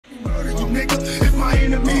nigga, if my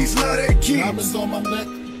enemies love their kids. Diamonds on my neck,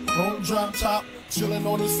 chrome drop top, chillin'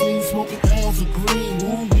 on the scene, smoking pounds of green.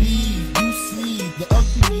 Woo weed, you see the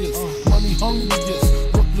ugliest, money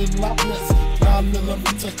hungriest, Brooklyn loudness.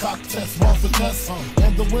 9mm cock test, rifle test,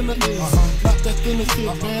 and the winner is not that thinner shit,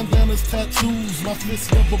 bandanas, tattoos, my fists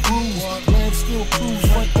never bruise, land still cruise,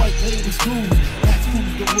 Frank White paid his dues. That's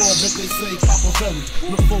who's the raw that they say Papa Ferry.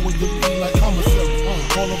 Look forward to me like commissary.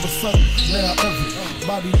 All of a sudden, now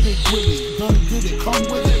everybody Big Willie done did it. Come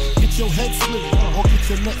with it, get your head slid or get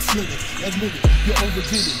your neck slid. Admit it, you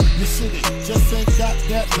overdid it, you shit it, just ain't got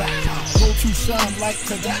that black. Go to shine like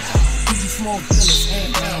today. You small fillers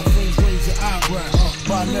and down, things raise your eyebrow.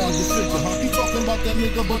 By now you figure, you talking about that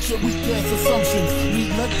nigga, but your weak ass assumptions.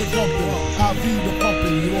 We let the dumping, I be the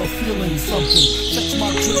pumping, you're feeling something. Catch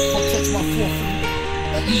my drip or catch my forfeit.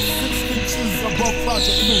 At least 6 inches above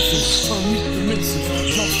project mentions. Turn meet dimensions,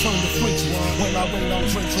 jump turn to flinches. When I rain on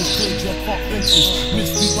trenches, stage at park benches.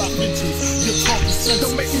 Miss me by inches, you're talking sense.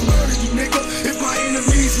 Don't make me murder you, nigga, if my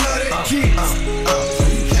enemies love their kids.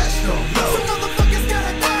 You cats don't know. Some motherfuckers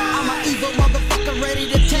gotta die. I'm an evil motherfucker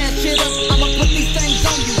ready to tear shit up. I'ma put these things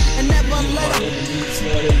on you and never let up. So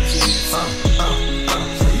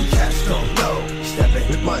you cats don't know.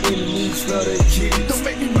 If my enemies love their kids. Don't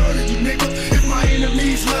make me murder you, nigga, if my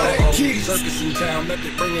enemies love their kids. Circus in town, let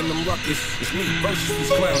it bringin' them ruckus. It's me versus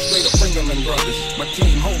these clowns, straight up bringin' them brothers. My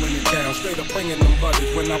team holding it down, straight up bringin' them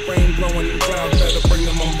buddies. When I rain blowin' in clouds, better bring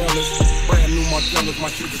them umbrellas. Brand new Margellas,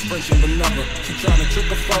 my shooters French and vanilla. She tryna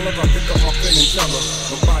trick a fella, I pick up my pen and tell her.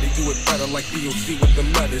 Nobody do it better like DOC with the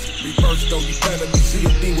letters. Reverse though, you better be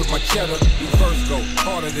COD with my cheddar. Reverse go,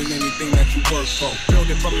 harder than anything that you work for.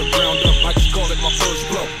 Build it from the ground up, I just call it my first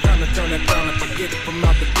blow. Kinda turn it down if I get it from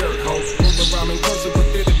out the dirt hole. Move around and closer, but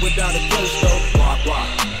did it without a thirst though. Wah.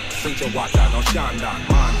 Since your watch out, no shanda.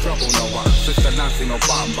 Mind trouble, no one. Sister Nancy, no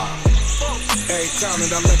bamba. Every time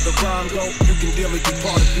that I let the rhyme go, you can deal with your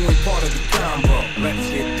part if you ain't part of the combo. Let's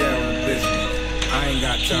get down to business. I ain't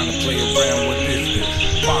got time to play around with this.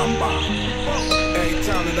 Bamba. Every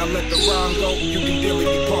time that I let the rhyme go, you can deal with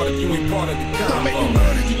your part if you ain't part of the combo. Don't make me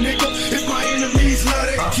murder you, nigga, if my enemies love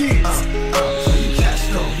their kids. So you cats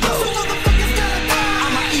don't know. Some motherfuckers gotta die.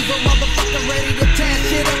 I'm an evil motherfucker ready to tear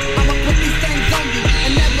shit up. I'ma put these things on you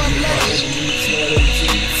and never let up.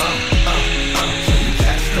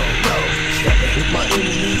 If my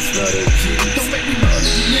enemies love their kids. Don't make me murder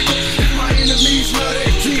you, nigga, if my enemies love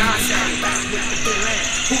their kids.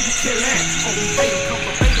 Who you killin'? Only Vader come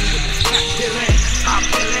verbatim with this cat killin'. Top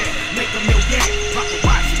killin', make a million,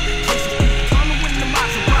 paparazzi. Cases people tunnel in the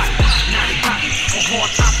Maserati. Now they got me on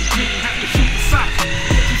hard topic, didn't have to shoot the sock.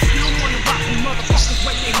 Yet you still wanna rock with motherfuckers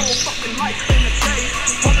wait their whole fucking life in a day.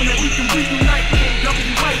 Hoping that we can reunite in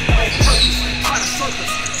WA. Purpose, try to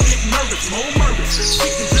circus, get nervous, more murders. She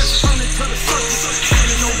can just turn into the circus,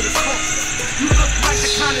 standing over the corpse. You look like the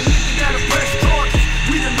kind of nigga that'll press charges.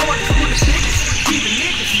 We the largest, we the biggest, we the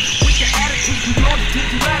niggas. With your attitude, you know to give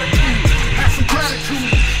you attitude. Have some gratitude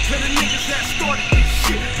to the niggas that started this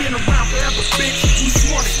shit. Been around forever, bitch. We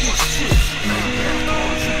smart as this shit.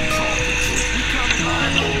 We come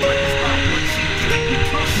lying on records about what you do. We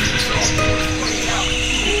come shit all way out.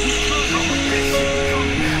 We come on with that shit, we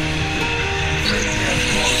coming out. Fake ass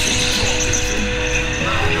bullshit you talking to.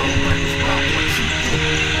 Lying on records about what you do.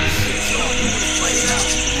 Shit all way out.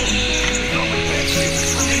 We come with that shit, we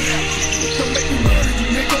coming out. Don't make me murder you,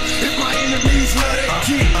 nigga, if my enemies love their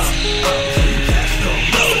kids. So you cats don't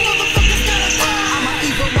know. Some motherfuckers gotta die. I'm an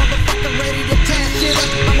evil motherfucker ready to tear shit up.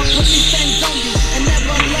 I'ma put these things on you and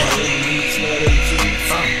never let up.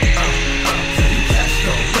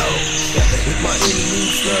 If my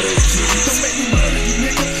enemies love their kids. Don't make me murder you,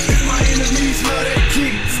 nigga, if my enemies love their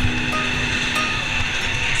kids.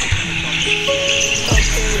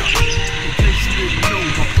 In case you didn't know,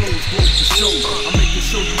 my flow's broke to show. I'm making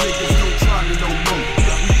sure you niggas don't try me no more.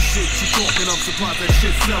 Weak shit you talking, I'm surprised that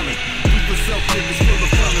shit's selling. We for self niggas, still the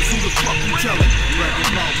fellas, who the fuck you tellin'? Bragging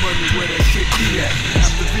about money, where that shit be at?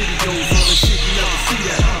 After videos, all that shit you never see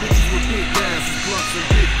that. Bitches with big asses, blunts and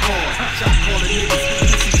big cars. Shot calling niggas,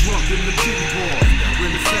 pussy drunk in the titty bars.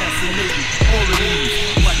 When assassinating, all of these.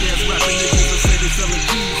 White ass rapping niggas that say they selling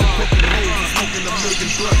keys. Cooking hoes and smoking a million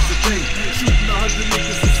blunts a day. Shooting 100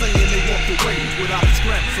 niggas and saying they walked away. Without a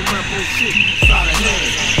scrap, some rap on shit, side of hand.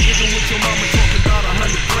 Nigga with your mama talking about 100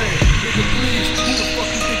 grand. Nigga please, who the fuck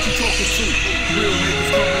you think you talking to? Real niggas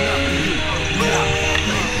coming after you. We out.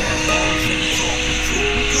 Make that bullshit you talking to.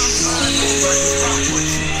 We come lying on records about what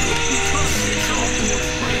you do. We come shit y'all boys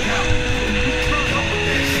bring out. We come up with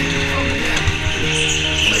that shit you coming out.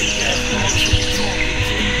 Make that bullshit you talking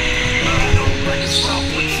to. Lying on records about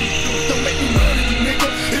what you do. Don't make me murder you, nigga,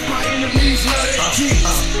 if my enemies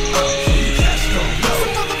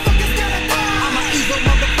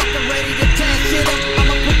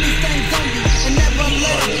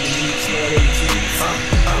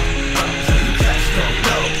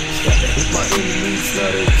my enemies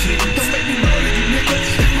love their kids. Don't make me murder you, nigga,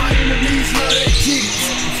 if my enemies love their kids.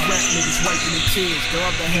 These rap niggas wiping their tears. The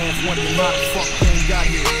other half wondering how the fuck they ain't got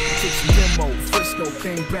here. I took some demo. Frisco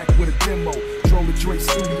came back with a demo. Drove to Dre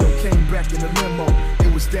studio, came back in a limo.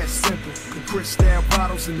 It was that simple. The crystal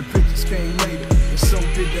bottles and the bitches came later, and so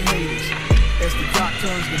did the haters. As the dot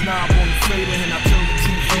turns the knob on the fader, and I turn the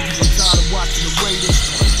TV, I'm tired of watching the Raiders.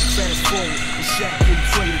 Fast forward, the Shaq get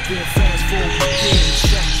traded. Then fast forward again, the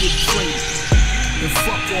Shaq get traded. And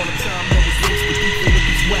fuck all the time that was wasted. People with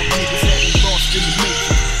these whack niggas had me lost in the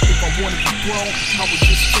matrix. If I wanted to grow, I would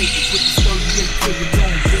just take it. With this 38 to the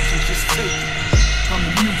dome, bitch, and just take it. I'm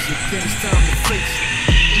the music, then it's time to face it.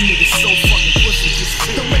 You niggas so fucking pussy, just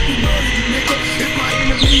take it. Don't make me murder you, nigga, if my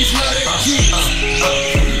enemies love their kids.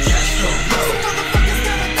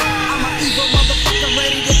 I'm an evil motherfucker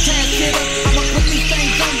ready to tear shit up. I'ma put these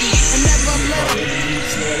things on you and never let them.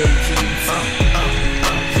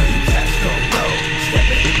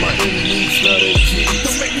 If my enemies love their kids.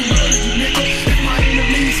 Don't make me murder you, nigga, if my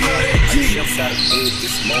enemies love their kids. I'm out of bed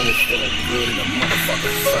this morning, feeling good in the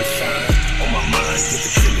motherfucking sunshine. On my mind, give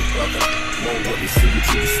it to me, brother. Won't let me see you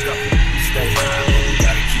till you stuck it. Stay high, but we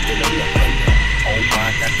gotta keep it on the under. Oh my,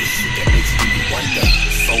 I got this shit that makes me wonder.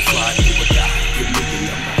 So fly, you would die, give me the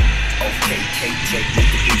number. Okay, KJ, make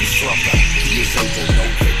the baby slumber. He is able, no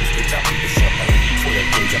papers, bitch, I'll be the slumber. For the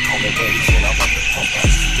days I call the waves, and I'm up the pumper.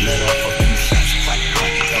 Let off a few shots, clack,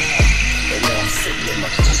 clack, dumper. And now I'm sitting in my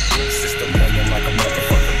coat system, laying like a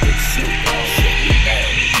motherfucker, big Snoop. Shit me down,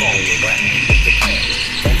 falling around, with the pound.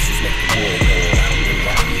 Gangsters make the world go around and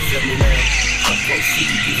round. You feel me now? I'm close to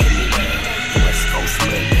you, you hear me now? West Coast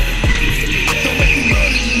man, you hear me now? Don't make me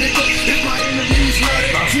murder you, nigga, if my enemies love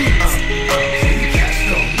their kids. You cats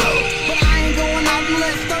don't know. But I ain't going out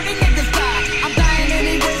unless 30 niggas die. I'm dying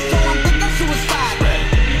anyway, so I'm thinking suicide.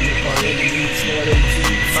 My enemies love their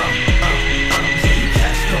kids. You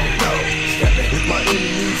cats don't know. If my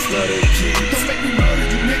enemies love their kids. Don't make me murder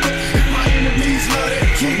you, nigga, if my enemies love their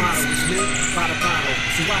My kids. model is lit by the bottle.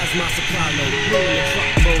 So why is my supply low? We're in the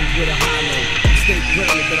truck mode with a high low. Stay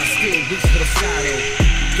grounded, but I still reach for the sky though.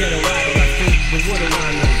 Get a ride, I think, but what do I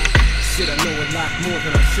know? Shit, I know a lot more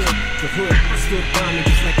than I should. The hood stood by me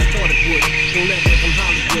just like I thought it would. Don't let me from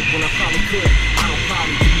Hollywood when I probably could. I don't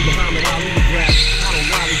probably do Muhammad Ali rap. I don't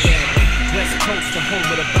lollygag. West Coast, the home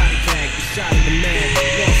of the body tag. The shot of the man.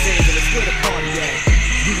 Los Angeles, where the party at?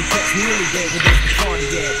 You can catch me any day with the party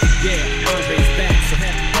at. Yeah, Andre's back, so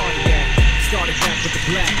happy party at. Started back with the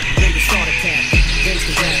black.